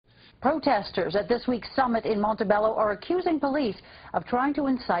Protesters at this week's summit in Montebello are accusing police of trying to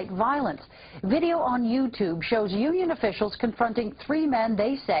incite violence. Video on YouTube shows union officials confronting three men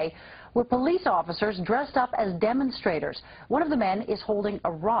they say were police officers dressed up as demonstrators. One of the men is holding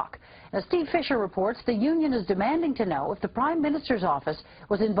a rock. Now, Steve Fisher reports the union is demanding to know if the Prime Minister's office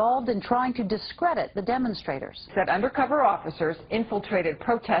was involved in trying to discredit the demonstrators. Said undercover officers infiltrated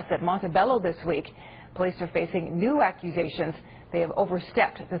protests at Montebello this week. Police are facing new accusations they have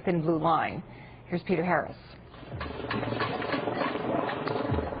overstepped the thin blue line. Here's Peter Harris.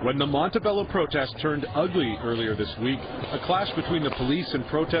 When the Montebello protest turned ugly earlier this week, a clash between the police and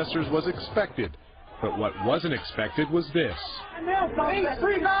protesters was expected. But what wasn't expected was this.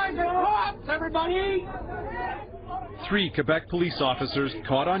 Three guys in cops, everybody! 3 Quebec police officers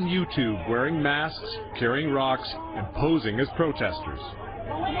caught on YouTube wearing masks, carrying rocks, and posing as protesters.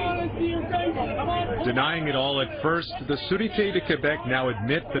 Denying it all at first, the Sûreté de Québec now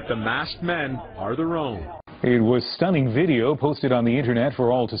admit that the masked men are their own. It was stunning video posted on the internet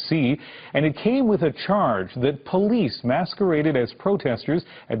for all to see, and it came with a charge that police masqueraded as protesters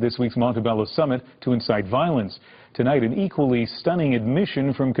at this week's Montebello summit to incite violence. Tonight, an equally stunning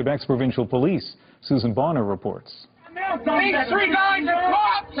admission from Quebec's provincial police. Susan Bonner reports. Three guys in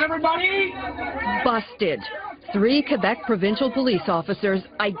cops, everybody! Busted. 3 Quebec provincial police officers,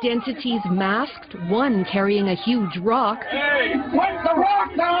 identities masked, one carrying a huge rock, Hey, put the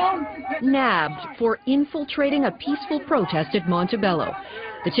rock down! nabbed for infiltrating a peaceful protest at Montebello.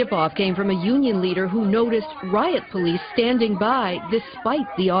 The tip-off came from a union leader who noticed riot police standing by despite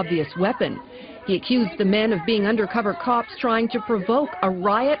the obvious weapon. He accused the men of being undercover cops trying to provoke a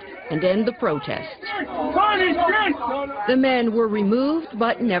riot and end the protest. The men were removed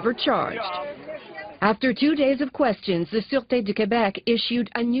but never charged. After 2 days of questions, the Sûreté de Québec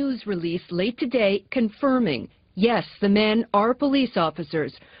issued a news release late today confirming, yes, the men are police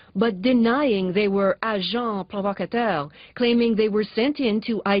officers, but denying they were agents provocateurs, claiming they were sent in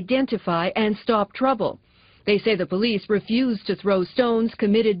to identify and stop trouble. They say the police refused to throw stones,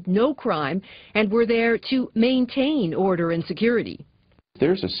 committed no crime, and were there to maintain order and security.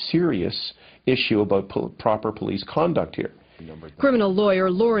 There's a serious issue about proper police conduct here. Criminal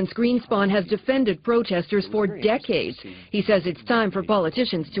lawyer Lawrence Greenspan has defended protesters for decades. He says it's time for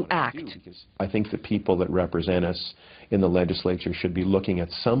politicians to act. I think the people that represent us in the legislature should be looking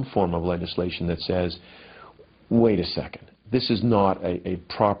at some form of legislation that says, wait a second, this is not a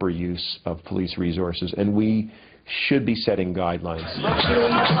proper use of police resources, and we should be setting guidelines.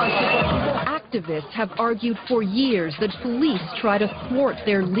 Activists have argued for years that police try to thwart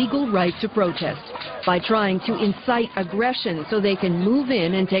their legal right to protest by trying to incite aggression so they can move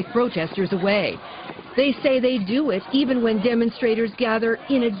in and take protesters away. They say they do it even when demonstrators gather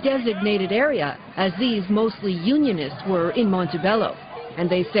in a designated area, as these mostly unionists were in Montebello. And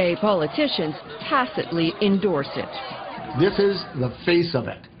they say politicians tacitly endorse it. This is the face of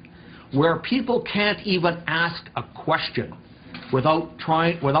it, where people can't even ask a question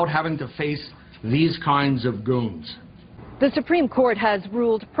without having to face these kinds of goons. The Supreme Court has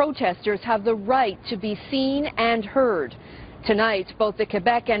ruled protesters have the right to be seen and heard. Tonight, both the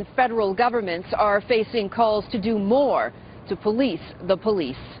Quebec and federal governments are facing calls to do more to police the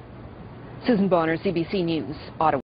police. Susan Bonner, CBC News, Ottawa.